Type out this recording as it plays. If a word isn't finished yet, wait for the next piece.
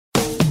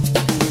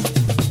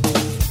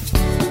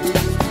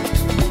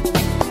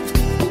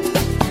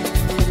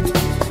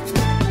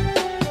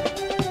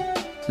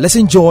Let's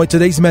enjoy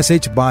today's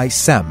message by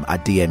Sam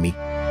Adeyemi.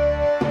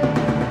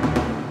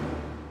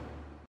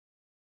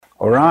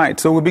 All right,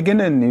 so we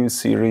begin a new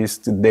series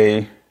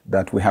today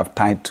that we have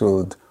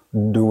titled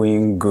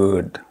Doing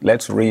Good.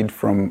 Let's read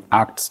from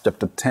Acts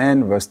chapter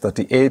 10, verse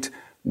 38,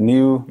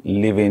 New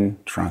Living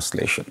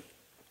Translation.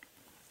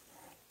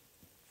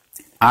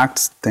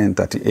 Acts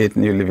 10:38,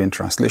 New Living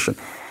Translation.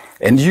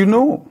 And you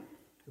know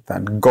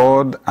that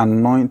God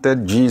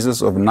anointed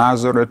Jesus of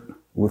Nazareth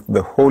with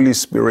the Holy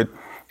Spirit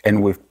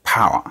and with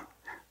power.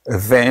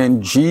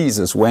 Then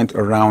Jesus went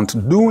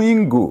around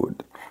doing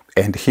good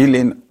and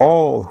healing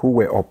all who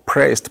were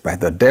oppressed by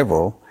the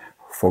devil,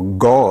 for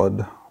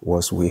God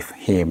was with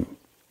him.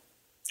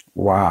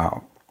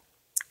 Wow.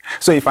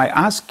 So if I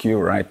ask you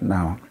right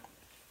now,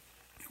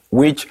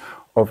 which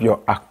of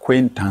your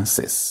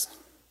acquaintances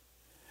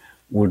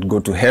would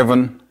go to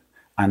heaven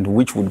and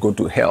which would go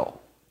to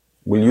hell,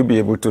 will you be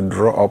able to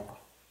draw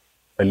up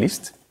a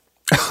list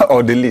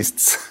or the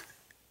lists?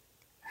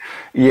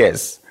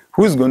 Yes.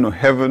 Who's going to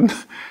heaven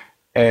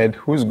and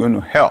who's going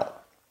to hell?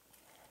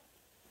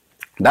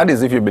 That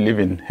is if you believe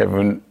in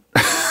heaven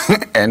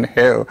and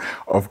hell,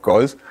 of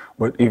course.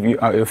 But if you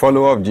are a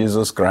follower of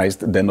Jesus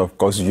Christ, then of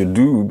course you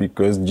do,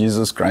 because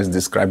Jesus Christ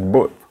described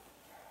both.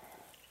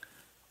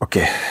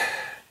 Okay.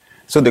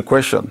 So the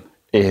question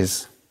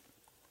is,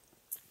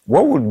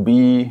 what would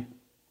be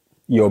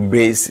your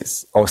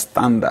basis or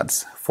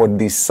standards for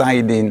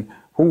deciding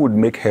who would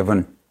make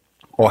heaven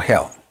or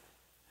hell?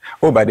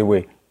 Oh, by the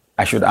way,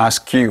 I should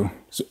ask you,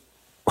 so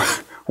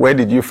where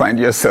did you find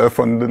yourself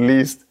on the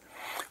list?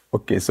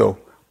 Okay, so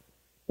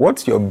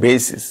what's your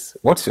basis?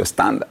 What's your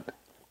standard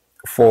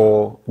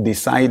for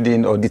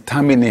deciding or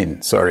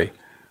determining,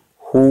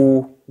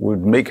 who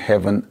would make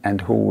heaven and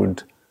who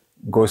would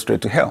go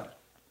straight to hell?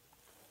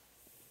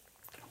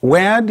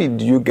 Where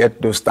did you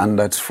get those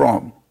standards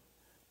from?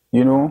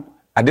 You know,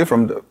 are they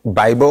from the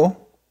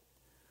Bible?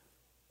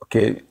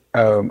 Okay,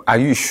 are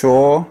you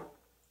sure?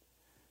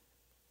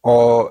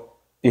 Or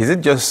is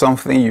it just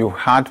something you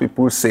heard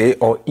people say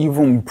or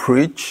even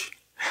preach?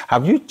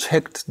 Have you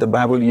checked the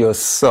Bible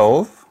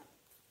yourself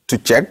to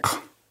check?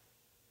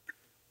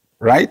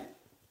 Right?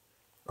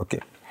 Okay.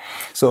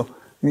 So,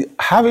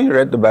 having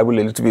read the Bible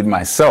a little bit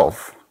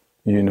myself,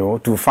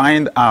 to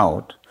find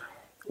out,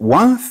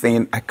 one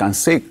thing I can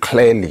say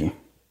clearly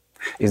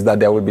is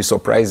that there will be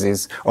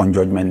surprises on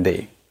Judgment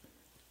Day.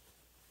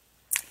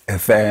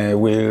 There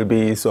will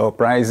be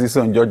surprises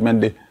on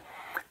Judgment Day.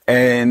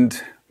 And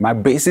my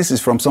basis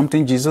is from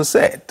something Jesus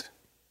said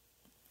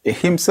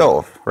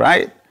himself,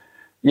 right?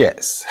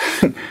 Yes.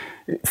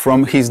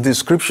 From his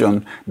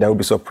description, there will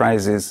be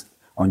surprises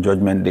on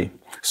Judgment Day.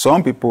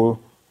 Some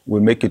people will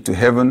make it to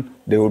heaven.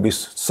 They will be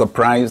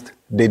surprised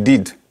they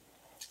did.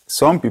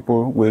 Some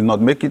people will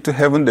not make it to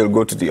heaven. They'll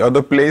go to the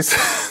other place.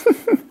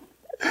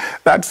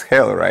 That's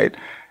hell, right?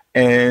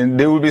 And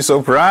they will be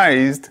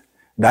surprised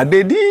that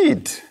they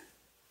did.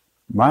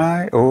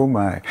 My, oh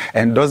my.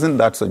 And doesn't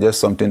that suggest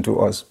something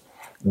to us?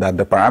 That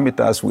the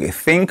parameters we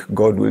think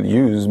God will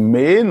use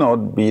may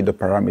not be the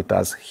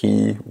parameters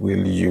he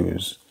will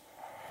use.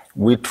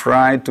 We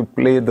try to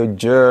play the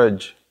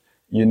judge,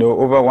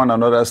 over one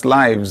another's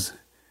lives.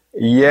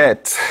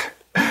 Yet,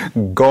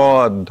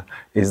 God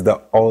is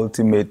the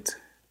ultimate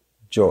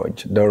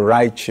judge, the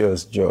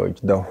righteous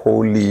judge, the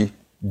holy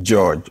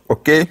judge.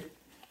 Okay?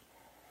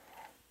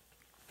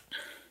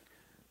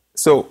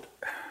 So,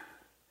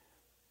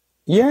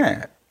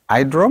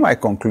 I draw my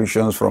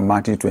conclusions from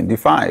Matthew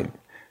 25.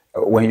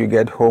 When you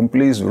get home,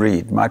 please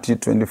read Matthew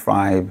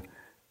 25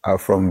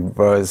 from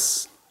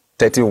verse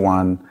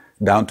 31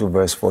 down to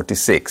verse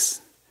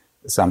 46.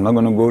 So I'm not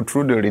going to go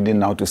through the reading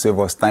now to save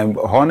us time.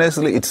 But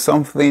honestly, it's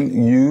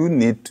something you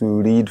need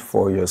to read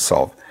for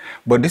yourself.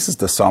 But this is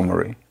the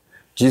summary.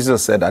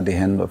 Jesus said at the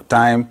end of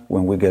time,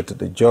 when we get to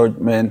the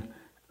judgment,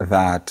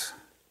 that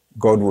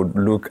God would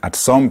look at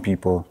some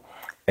people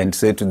and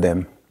say to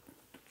them,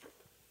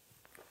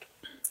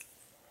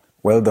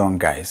 "Well done,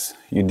 guys.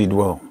 You did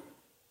well.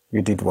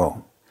 You did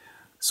well.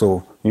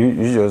 So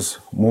you just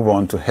move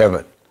on to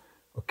heaven."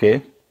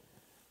 Okay?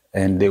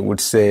 And they would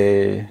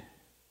say,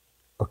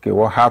 "Okay,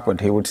 what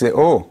happened?" He would say,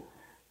 "Oh,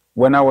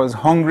 when I was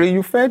hungry,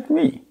 you fed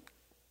me.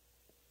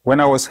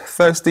 When I was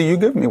thirsty, you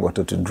gave me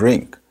water to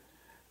drink.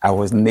 I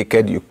was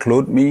naked, you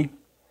clothed me.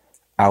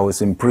 I was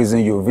in prison,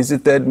 you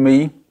visited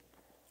me."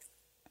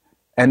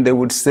 And they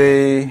would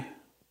say,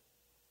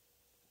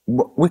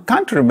 "We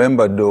can't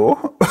remember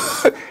though.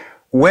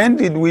 When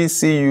did we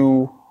see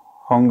you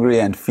hungry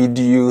and feed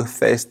you,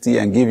 thirsty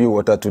and give you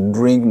water to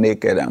drink,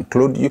 naked and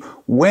clothe you?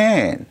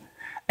 When?"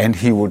 And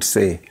he would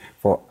say,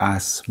 "For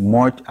as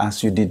much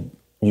as you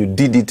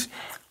did it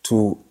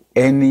to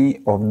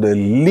any of the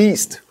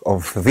least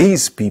of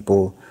these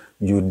people,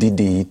 you did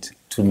it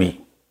to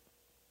me."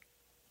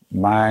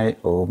 My,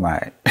 oh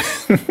my.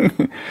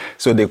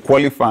 So they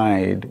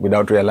qualified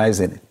without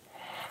realizing it.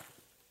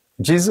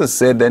 Jesus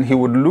said then he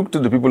would look to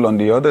the people on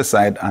the other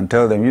side and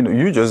tell them,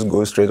 you just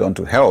go straight on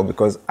to hell,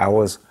 because I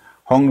was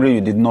hungry,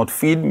 you did not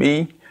feed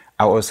me.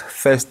 I was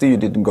thirsty, you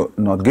did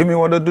not give me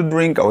water to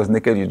drink. I was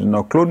naked, you did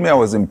not clothe me. I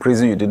was in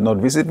prison, you did not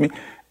visit me.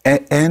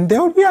 And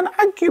there would be an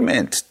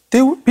argument.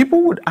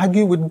 People would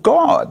argue with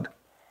God.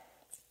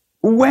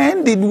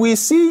 When did we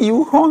see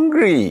you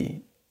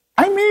hungry?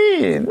 I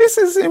mean, this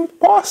is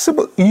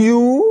impossible.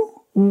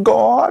 You,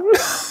 God?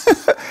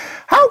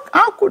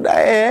 How could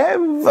I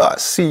ever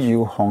see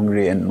you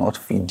hungry and not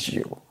feed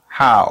you?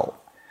 How?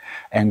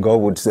 And God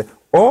would say,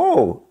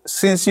 oh,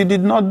 since you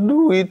did not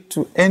do it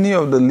to any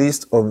of the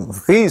least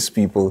of these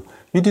people,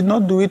 you did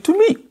not do it to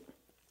me.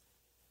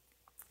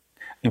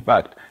 In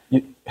fact,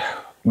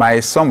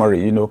 my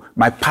summary,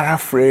 my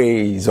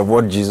paraphrase of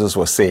what Jesus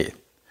was saying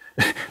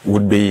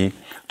would be,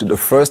 to the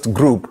first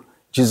group,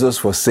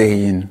 Jesus was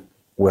saying,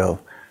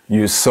 well,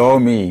 you saw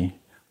me,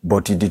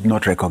 but you did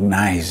not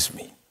recognize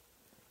me.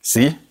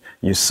 See?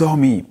 You saw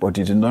me, but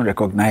you did not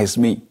recognize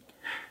me.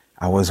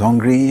 I was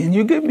hungry and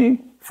you gave me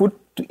food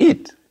to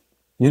eat,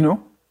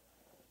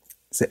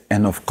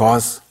 And of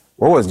course,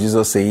 what was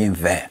Jesus saying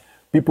there?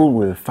 People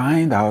will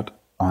find out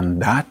on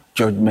that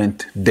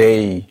judgment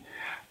day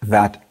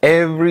that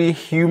every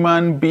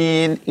human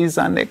being is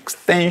an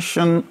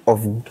extension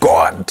of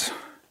God.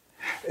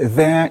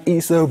 There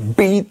is a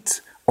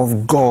bit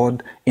of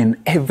God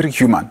in every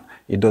human.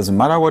 It doesn't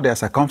matter what their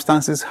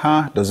circumstances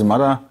are, doesn't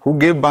matter who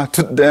gave birth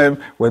to them,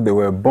 where they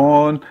were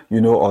born,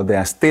 or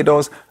their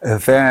status.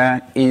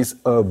 There is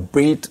a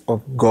bit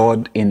of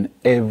God in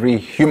every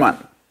human.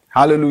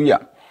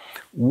 Hallelujah.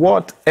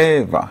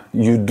 Whatever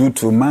you do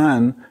to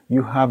man,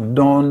 you have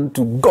done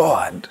to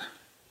God.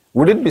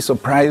 Would it be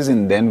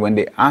surprising then when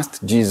they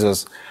asked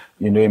Jesus,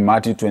 in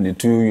Matthew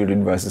 22, you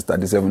read verses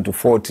 37 to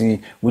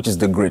 40, which is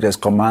the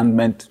greatest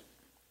commandment,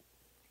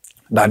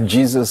 that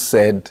Jesus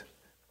said,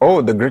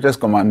 oh, the greatest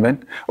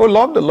commandment, oh,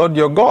 love the Lord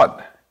your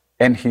God.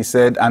 And he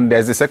said, and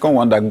there's a second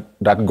one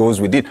that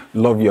goes with it,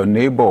 love your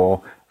neighbor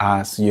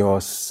as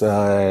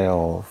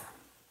yourself.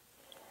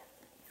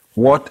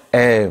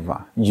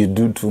 Whatever you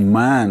do to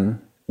man,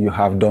 you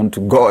have done to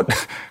God.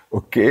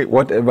 Okay?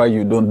 Whatever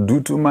you don't do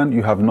to man,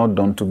 you have not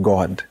done to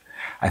God.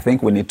 I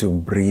think we need to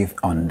breathe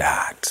on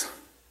that.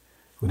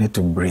 We need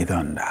to breathe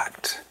on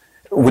that.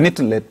 We need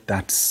to let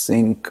that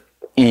sink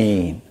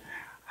in.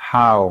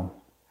 How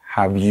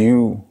have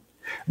you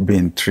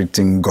been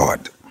treating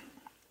God?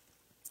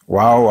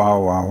 Wow, wow,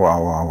 wow,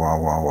 wow, wow,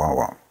 wow, wow, wow,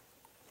 wow.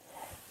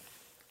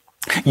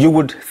 You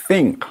would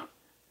think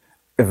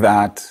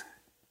that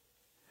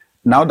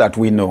now that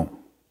we know,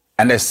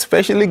 and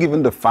especially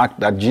given the fact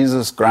that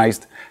Jesus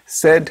Christ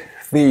said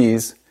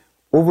this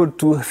over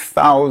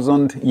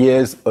 2,000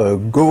 years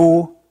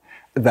ago,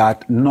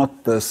 that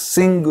not a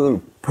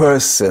single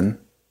person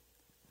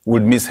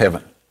would miss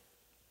heaven,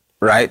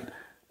 right?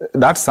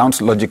 That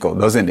sounds logical,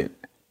 doesn't it?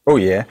 Oh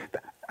yeah,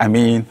 I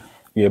mean,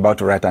 you're about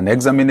to write an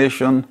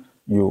examination,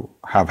 you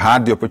have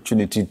had the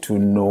opportunity to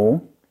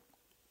know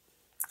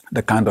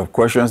the kind of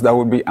questions that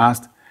will be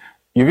asked.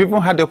 You've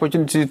even had the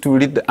opportunity to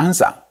read the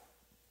answer.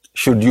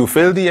 Should you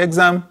fail the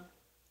exam?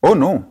 Oh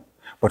no,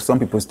 but some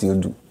people still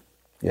do.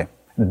 Yeah,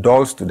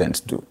 dull students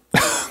do.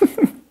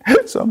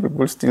 Some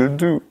people still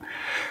do.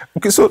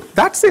 Okay, so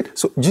that's it.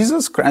 So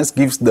Jesus Christ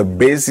gives the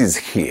basis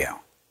here.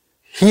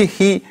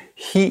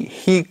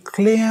 He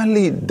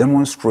clearly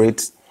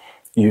demonstrates,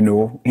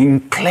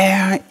 in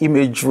clear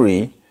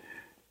imagery,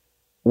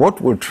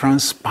 what will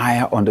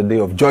transpire on the day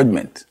of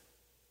judgment.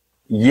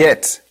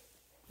 Yet,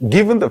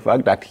 given the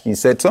fact that he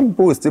said some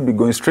people will still be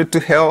going straight to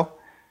hell,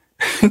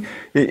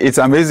 it's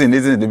amazing,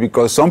 isn't it?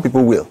 Because some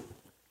people will.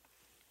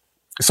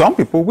 Some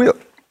people will.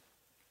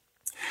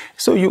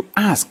 So you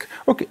ask,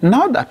 okay,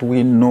 now that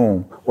we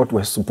know what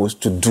we're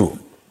supposed to do,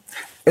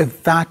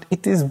 that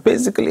it is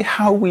basically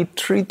how we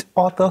treat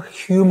other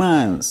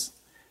humans.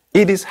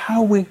 It is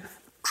how we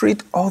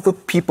treat other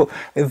people.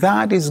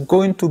 That is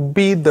going to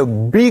be the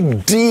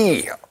big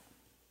deal.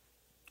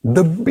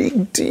 The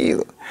big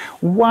deal.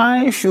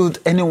 Why should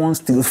anyone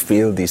still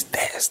fail this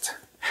test?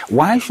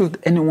 Why should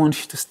anyone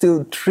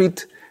still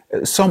treat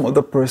some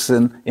other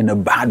person in a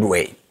bad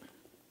way?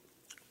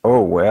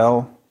 Oh,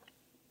 well,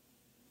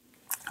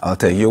 I'll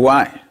tell you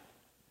why.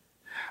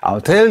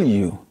 I'll tell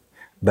you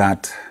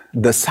that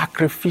the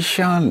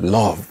sacrificial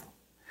love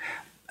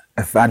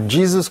that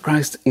Jesus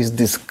Christ is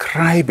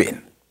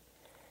describing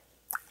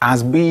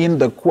as being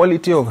the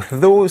quality of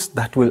those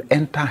that will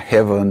enter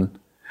heaven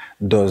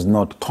does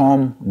not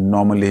come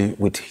normally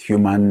with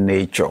human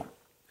nature.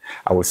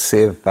 I will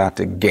say that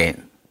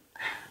again.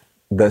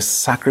 The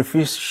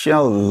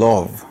sacrificial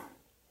love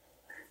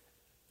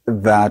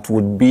that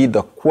would be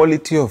the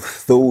quality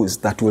of those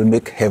that will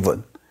make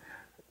heaven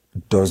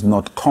does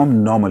not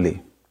come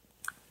normally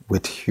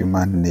with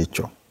human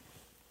nature.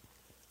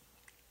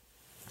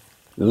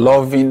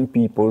 Loving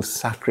people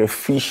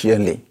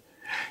sacrificially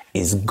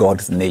is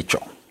God's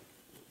nature.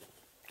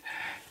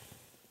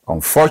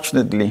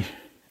 Unfortunately,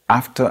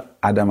 after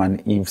Adam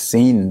and Eve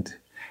sinned,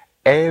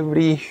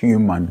 every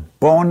human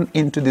born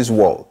into this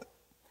world,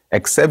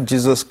 except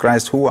Jesus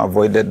Christ, who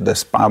avoided the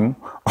sperm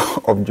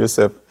of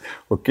Joseph,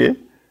 okay?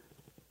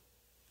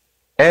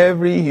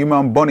 Every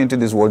human born into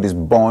this world is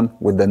born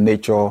with the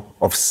nature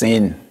of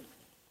sin.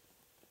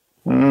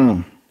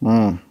 Human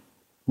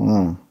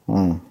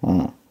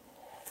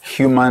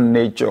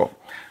nature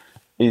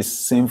is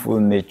sinful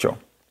nature.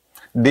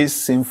 This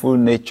sinful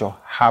nature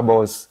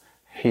harbors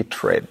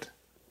hatred,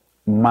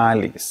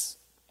 malice,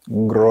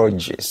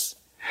 grudges.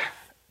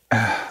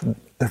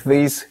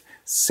 This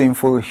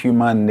sinful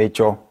human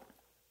nature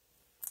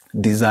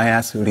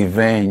desires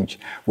revenge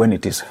when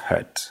it is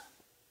hurt.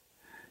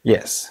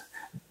 Yes,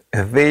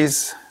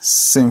 this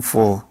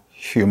sinful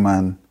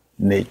human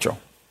nature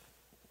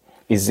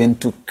is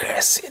into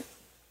cursing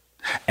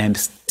and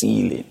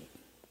stealing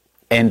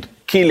and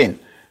killing,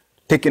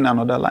 taking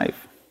another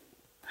life.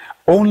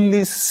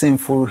 Only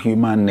sinful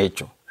human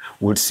nature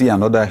would see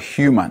another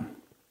human,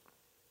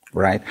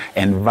 right,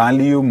 and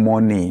value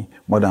money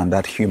more than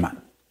that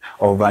human,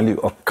 or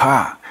value a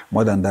car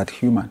more than that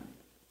human.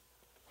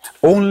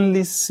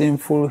 Only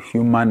sinful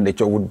human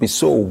nature would be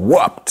so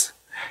warped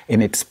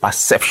in its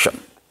perception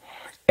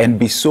and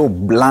be so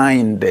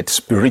blinded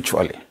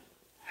spiritually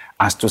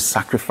as to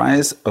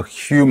sacrifice a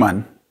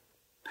human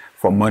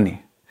for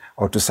money,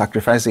 or to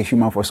sacrifice a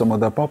human for some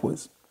other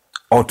purpose,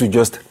 or to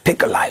just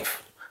take a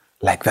life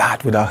like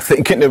that without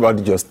thinking about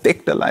it. Just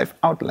take the life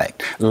out,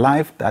 like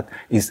life that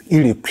is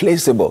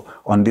irreplaceable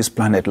on this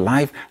planet,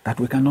 life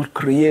that we cannot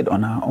create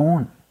on our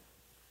own.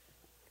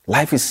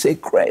 Life is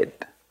sacred.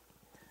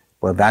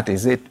 But that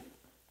is it.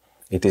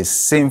 It is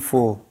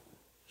sinful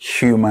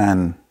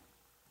human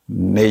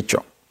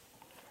nature.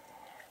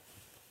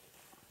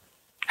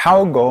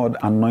 How God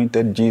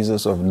anointed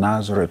Jesus of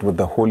Nazareth with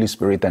the Holy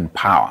Spirit and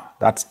power.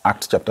 That's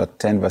Acts chapter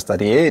 10, verse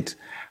 38,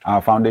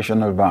 our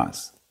foundational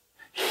verse.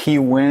 He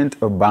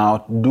went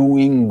about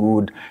doing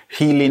good,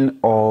 healing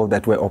all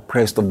that were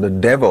oppressed of the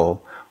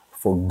devil,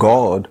 for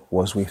God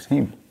was with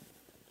him.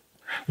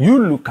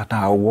 You look at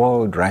our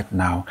world right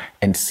now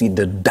and see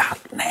the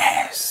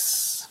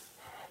darkness.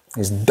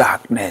 It's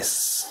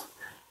darkness,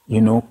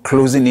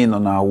 closing in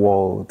on our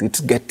world.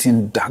 It's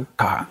getting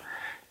darker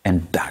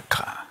and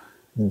darker.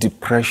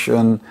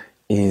 Depression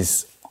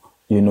is,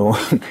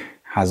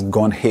 has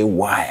gone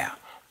haywire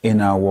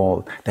in our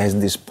world. There's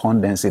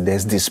despondency,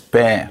 there's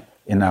despair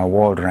in our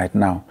world right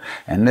now.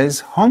 And there's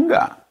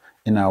hunger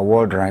in our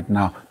world right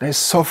now. There's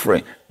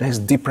suffering, there's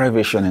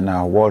deprivation in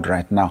our world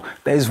right now.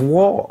 There's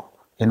war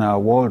in our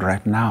world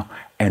right now.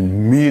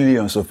 And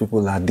millions of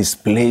people are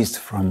displaced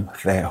from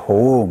their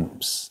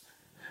homes.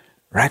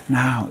 Right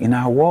now in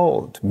our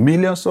world,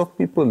 millions of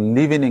people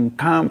living in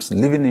camps,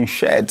 living in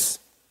sheds.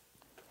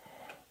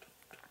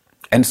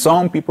 And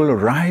some people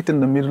right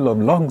in the middle of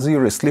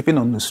luxury, sleeping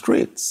on the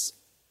streets.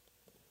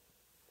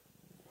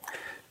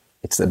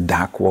 It's a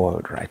dark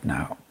world right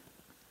now.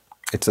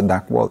 It's a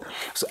dark world.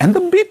 And the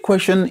big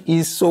question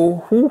is,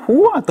 so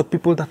who are the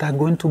people that are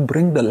going to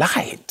bring the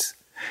light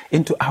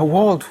into our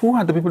world? Who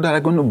are the people that are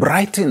going to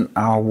brighten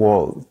our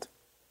world?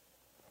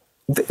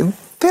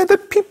 They're the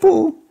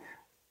people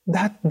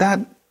that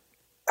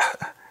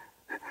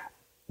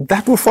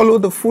will follow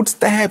the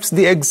footsteps,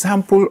 the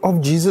example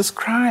of Jesus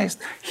Christ.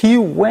 He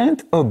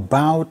went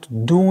about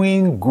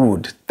doing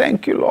good.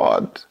 Thank you,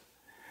 Lord.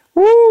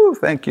 Woo,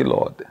 thank you,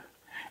 Lord.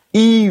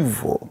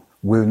 Evil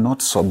will not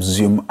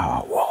subsume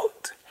our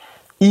world.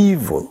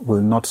 Evil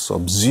will not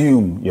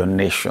subsume your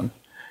nation.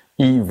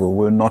 Evil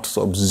will not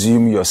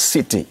subsume your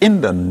city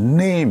in the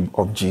name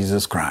of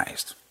Jesus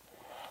Christ.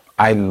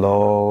 I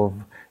love,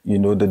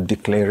 the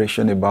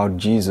declaration about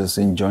Jesus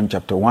in John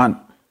chapter 1.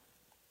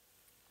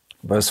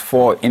 Verse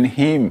 4, in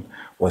him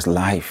was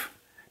life,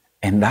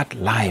 and that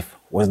life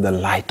was the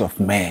light of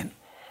men.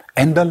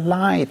 And the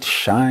light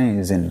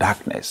shines in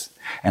darkness,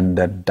 and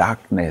the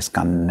darkness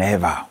can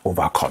never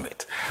overcome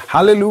it.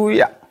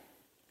 Hallelujah!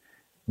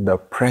 The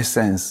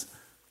presence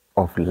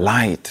of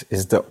light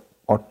is the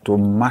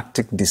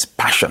automatic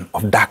dispersion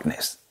of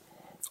darkness,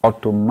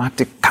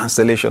 automatic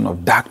cancellation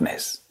of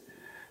darkness.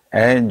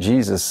 And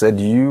Jesus said,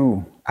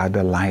 you are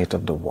the light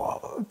of the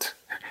world.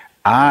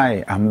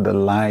 I am the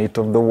light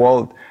of the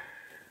world.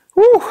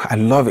 Whew, I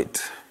love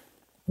it.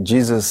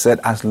 Jesus said,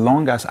 as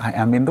long as I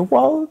am in the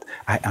world,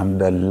 I am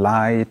the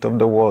light of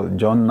the world.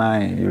 John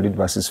 9, you read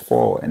verses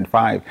 4 and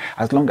 5.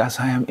 As long as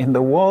I am in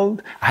the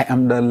world, I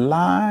am the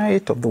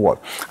light of the world.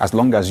 As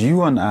long as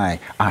you and I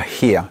are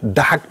here,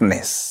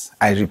 darkness,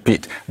 I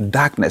repeat,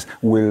 darkness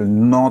will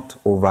not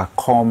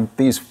overcome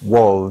this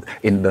world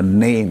in the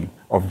name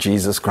of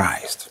Jesus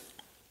Christ.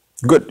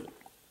 Good.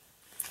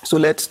 So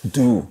let's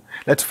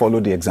follow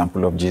the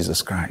example of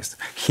Jesus Christ.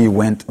 He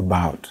went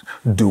about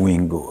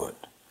doing good.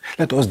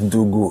 Let us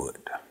do good.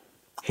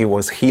 He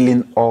was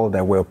healing all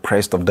that were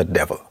oppressed of the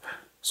devil.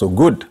 So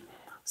good.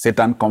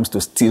 Satan comes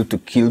to steal, to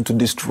kill, to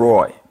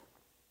destroy.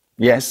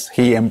 Yes,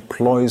 he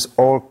employs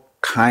all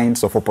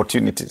kinds of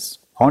opportunities.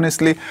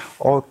 Honestly,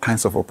 all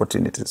kinds of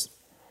opportunities.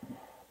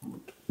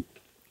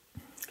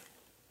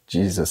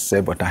 Jesus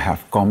said, but I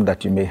have come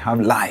that you may have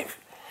life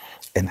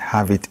and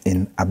have it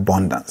in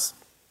abundance.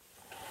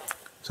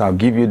 So I'll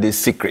give you this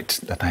secret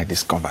that I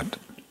discovered.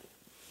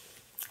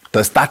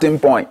 The starting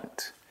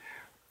point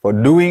for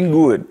doing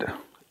good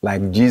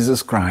like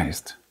Jesus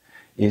Christ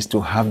is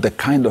to have the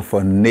kind of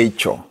a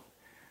nature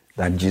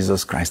that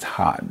Jesus Christ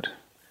had,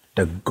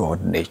 the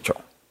God nature.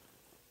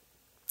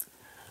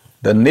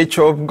 The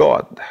nature of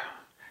God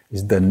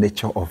is the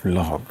nature of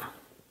love.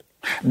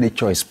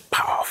 Nature is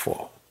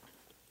powerful.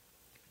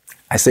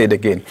 I say it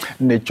again,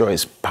 nature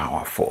is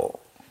powerful.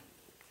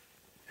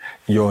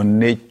 Your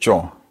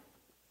nature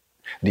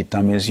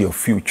determines your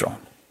future.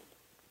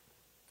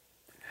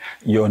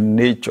 Your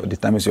nature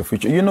determines your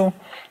future. You know,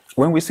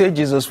 when we say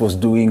Jesus was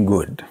doing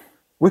good,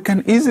 we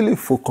can easily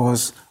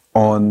focus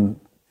on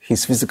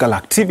his physical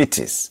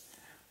activities.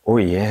 Oh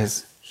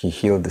yes, he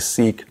healed the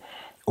sick.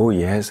 Oh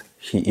yes,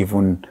 he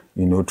even,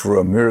 through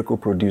a miracle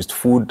produced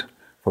food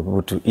for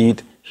people to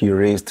eat. He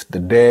raised the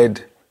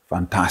dead.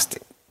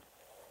 Fantastic.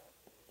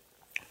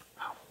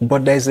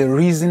 But there's a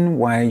reason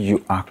why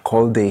you are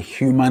called a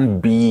human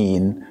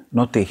being,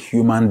 not a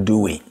human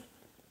doing.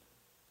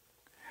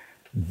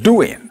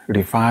 Doing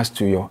refers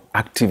to your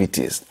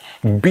activities.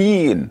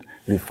 Being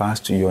refers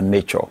to your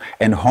nature.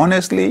 And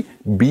honestly,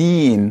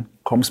 being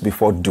comes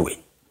before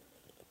doing.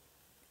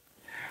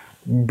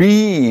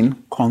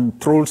 Being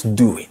controls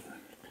doing.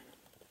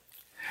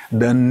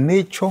 The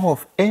nature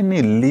of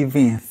any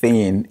living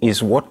thing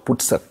is what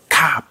puts a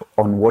cap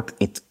on what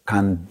it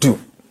can do.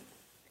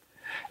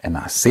 And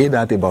I say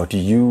that about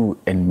you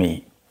and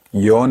me.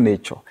 Your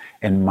nature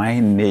and my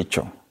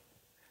nature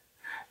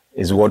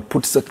is what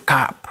puts a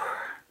cap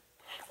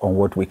on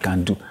what we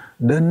can do.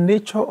 The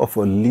nature of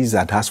a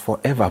lizard has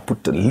forever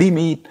put a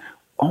limit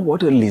on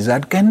what a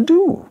lizard can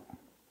do.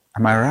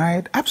 Am I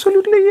right?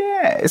 Absolutely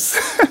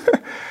yes.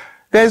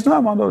 There is no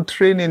amount of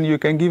training you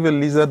can give a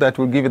lizard that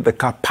will give it the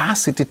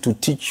capacity to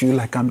teach you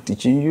like I'm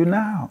teaching you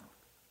now.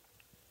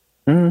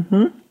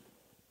 You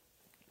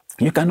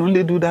can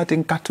only do that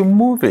in cartoon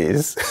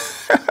movies.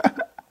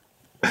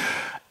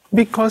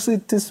 Because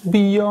it is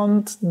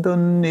beyond the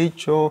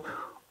nature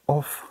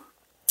of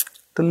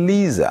the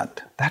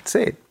lizard. That's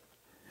it.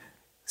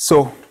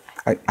 So,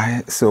 let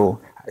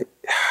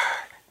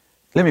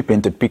me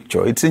paint a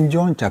picture. It's in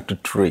John chapter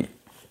 3.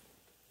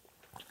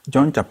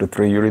 John chapter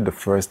 3, you read the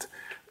first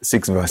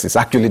 6 verses.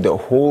 Actually, the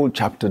whole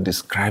chapter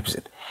describes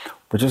it.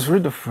 But just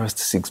read the first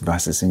 6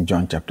 verses in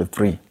John chapter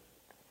 3.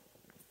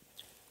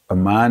 A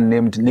man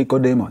named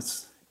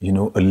Nicodemus,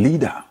 a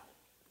leader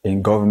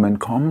in government,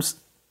 comes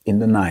in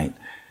the night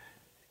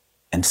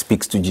and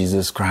speaks to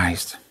Jesus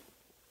Christ.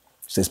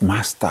 He says,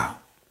 Master,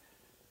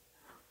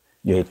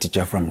 you're a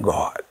teacher from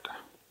God.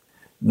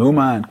 No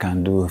man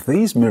can do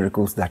these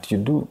miracles that you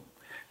do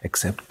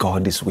except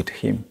God is with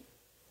him.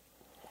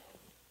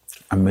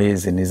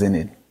 Amazing, isn't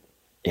it?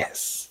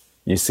 Yes.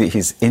 You see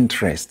his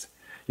interest.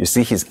 You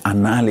see his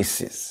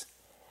analysis.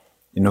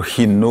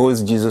 He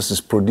knows Jesus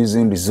is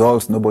producing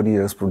results nobody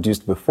else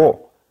produced before.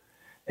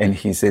 And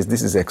he says,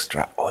 this is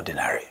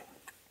extraordinary.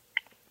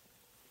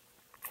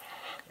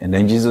 And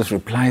then Jesus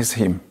replies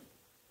him,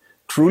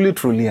 truly,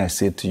 truly, I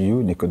say to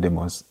you,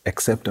 Nicodemus,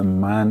 except a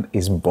man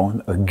is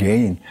born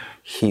again,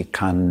 he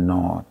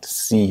cannot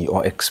see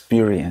or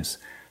experience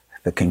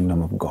the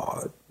kingdom of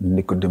God.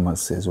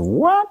 Nicodemus says,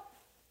 what?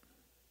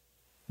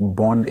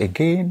 Born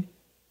again?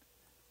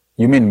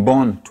 You mean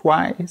born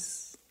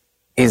twice?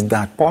 Is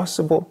that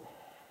possible?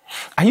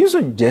 Are you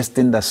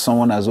suggesting that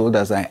someone as old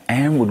as I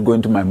am would go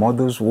into my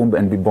mother's womb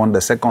and be born the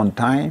second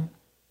time?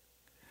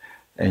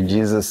 And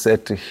Jesus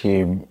said to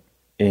him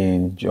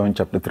in John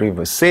chapter 3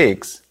 verse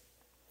 6,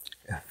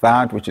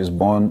 that which is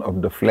born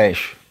of the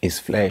flesh is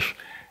flesh,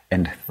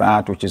 and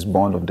that which is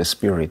born of the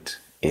spirit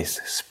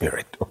is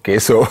spirit. Okay,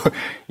 so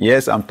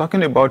yes, I'm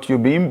talking about you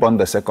being born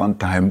the second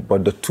time,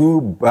 but the two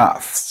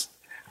births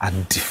are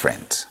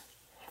different.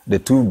 The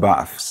two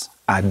births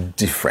are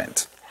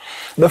different.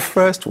 The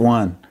first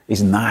one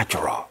is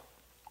natural.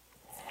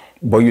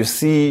 But you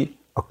see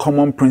a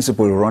common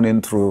principle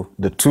running through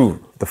the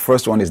two. The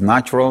first one is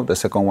natural, the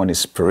second one is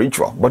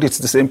spiritual. But it's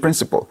the same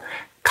principle.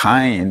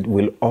 Kind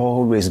will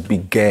always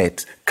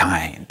beget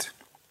kind.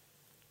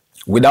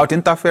 Without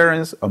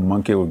interference, a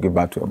monkey will give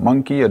birth to a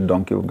monkey, a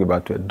donkey will give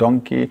birth to a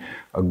donkey,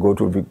 a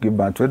goat will give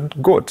birth to a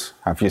goat.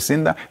 Have you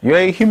seen that? You're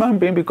a human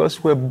being because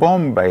you were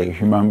born by a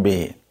human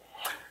being.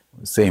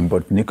 Same,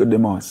 but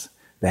Nicodemus,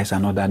 there's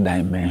another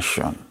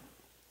dimension.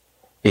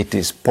 It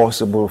is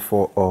possible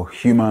for a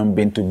human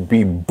being to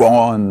be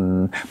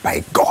born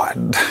by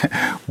God,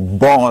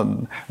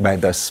 born by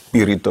the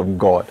Spirit of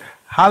God.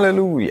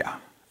 Hallelujah.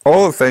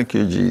 Oh, thank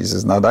you,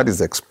 Jesus. Now that is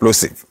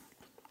explosive.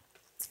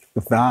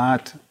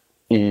 That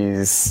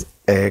is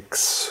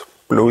explosive.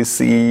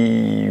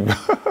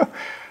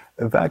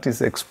 That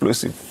is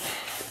explosive.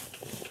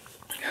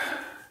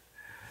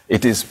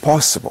 It is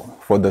possible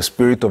for the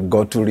Spirit of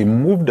God to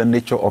remove the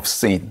nature of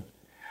sin,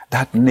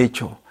 that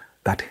nature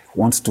that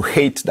wants to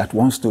hate, that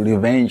wants to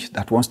revenge,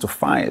 that wants to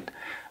fight,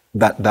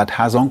 that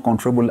has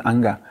uncontrollable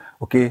anger,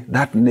 okay?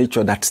 That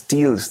nature that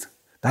steals,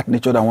 that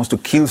nature that wants to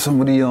kill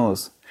somebody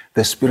else.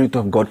 The Spirit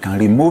of God can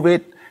remove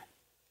it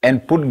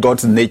and put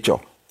God's nature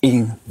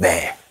in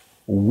there.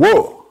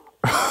 Whoa!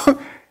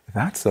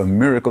 That's a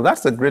miracle. That's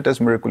the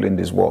greatest miracle in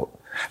this world.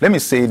 Let me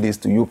say this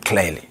to you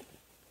clearly.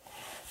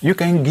 You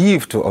can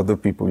give to other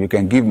people. You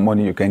can give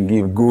money. You can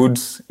give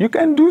goods. You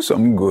can do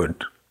some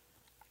good.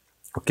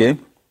 Okay?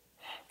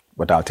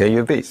 But I'll tell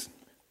you this.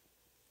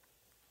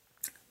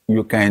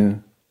 You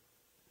can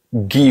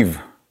give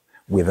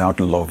without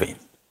loving,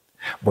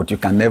 but you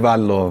can never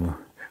love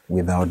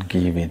without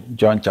giving.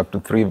 John chapter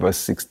 3 verse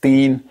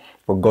 16,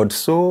 for God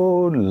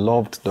so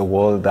loved the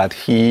world that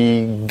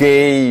he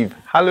gave.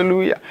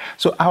 Hallelujah.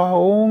 So our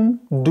own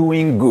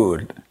doing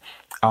good,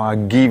 our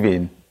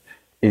giving,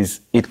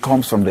 it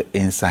comes from the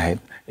inside.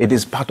 It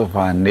is part of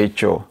our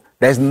nature.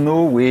 There's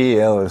no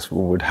way else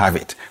we would have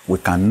it. We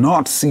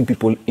cannot see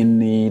people in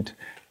need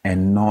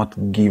and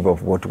not give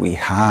of what we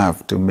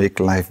have to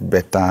make life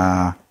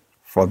better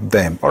for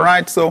them. All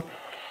right, so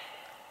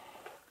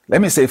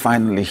let me say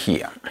finally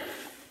here,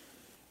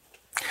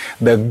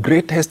 the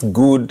greatest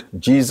good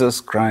Jesus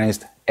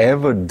Christ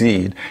ever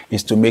did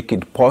is to make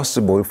it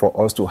possible for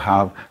us to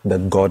have the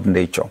God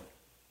nature.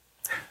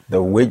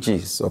 The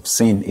wages of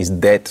sin is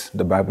death.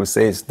 The Bible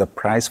says the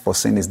price for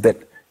sin is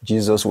death.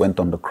 Jesus went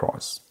on the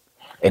cross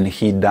and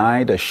he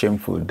died a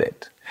shameful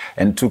death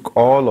and took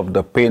all of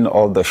the pain,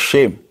 all the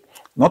shame.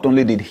 Not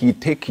only did he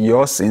take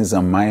your sins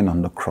and mine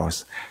on the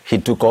cross, he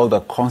took all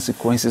the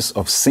consequences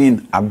of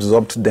sin,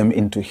 absorbed them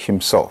into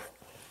himself.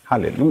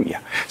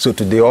 Hallelujah. So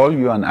today all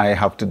you and I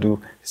have to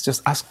do is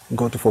just ask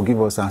God to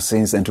forgive us our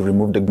sins and to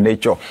remove the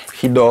nature.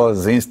 He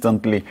does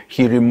instantly.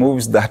 He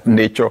removes that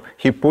nature.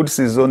 He puts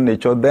his own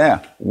nature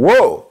there.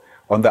 Whoa!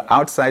 On the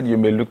outside you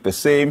may look the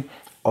same.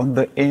 On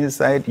the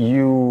inside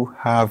you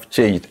have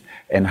changed.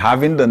 And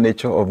having the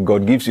nature of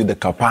God gives you the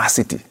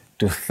capacity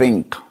to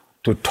think,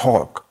 to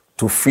talk,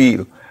 to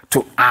feel,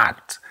 to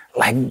act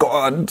like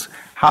God.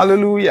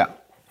 Hallelujah.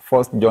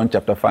 1 John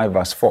chapter 5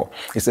 verse 4.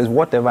 It says,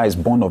 whatever is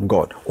born of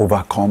God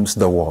overcomes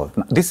the world.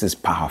 Now, this is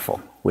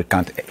powerful.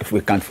 If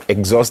we can't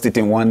exhaust it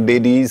in one day,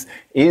 this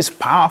is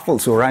powerful.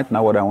 So right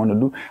now what I want to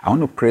do, I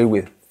want to pray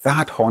with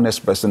that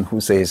honest person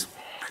who says,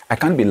 I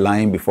can't be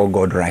lying before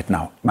God right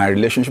now. My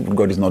relationship with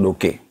God is not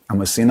okay.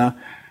 I'm a sinner.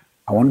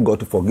 I want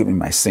God to forgive me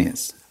my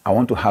sins. I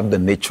want to have the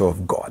nature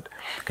of God.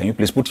 Can you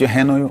please put your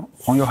hand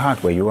on your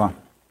heart where you are?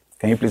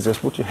 Can you please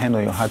just put your hand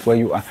on your heart where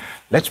you are?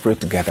 Let's pray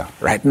together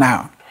right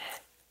now.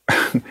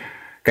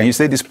 Can you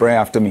say this prayer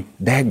after me?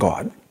 Dear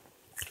God,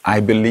 I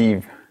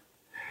believe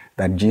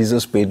that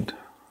Jesus paid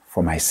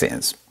for my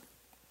sins.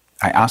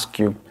 I ask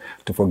you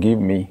to forgive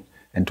me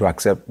and to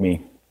accept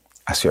me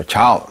as your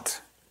child.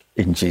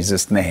 In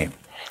Jesus' name.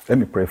 Let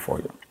me pray for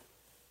you.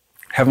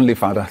 Heavenly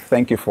Father,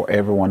 thank you for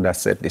everyone that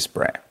said this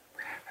prayer.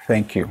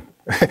 Thank you.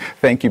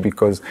 Thank you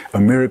because a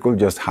miracle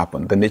just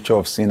happened. The nature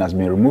of sin has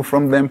been removed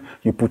from them.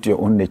 You put your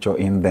own nature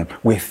in them.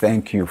 We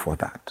thank you for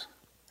that.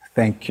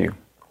 Thank you.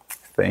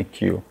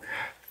 Thank you.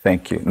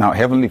 Thank you. Now,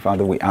 Heavenly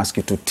Father, we ask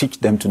you to teach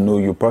them to know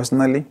you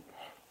personally.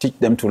 Teach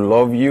them to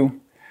love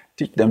you.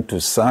 Teach them to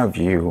serve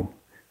you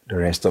the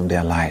rest of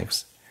their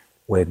lives.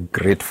 We're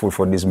grateful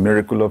for this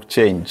miracle of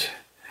change.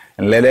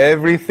 And let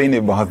everything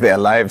about their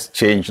lives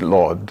change,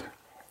 Lord.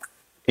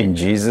 In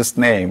Jesus'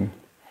 name,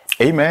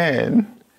 amen.